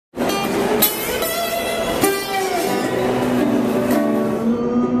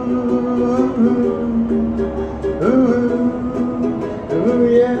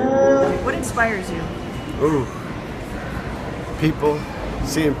Ooh,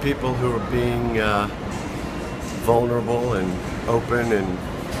 seeing people who are being vulnerable and open and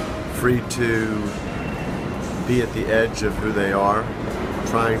free to be at the edge of who they are,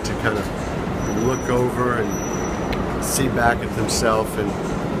 trying to kind of look over and see back at themselves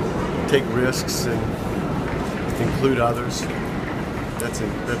and take risks and include others.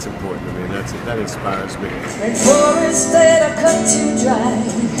 That's important to me. That inspires me. Like forests that are cut to dry,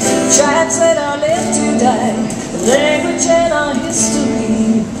 tribes that are left to die, language and our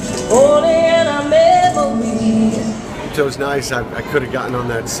history, only in our memory. So it was nice. I could have gotten on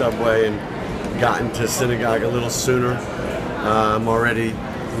that subway and gotten to synagogue a little sooner. I'm already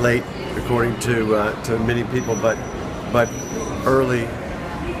late, according to many people, but early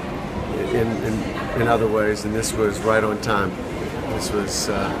in other ways, and this was right on time. This was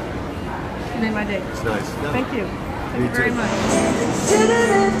made my day. It's nice. No. Thank you. Thank you very much.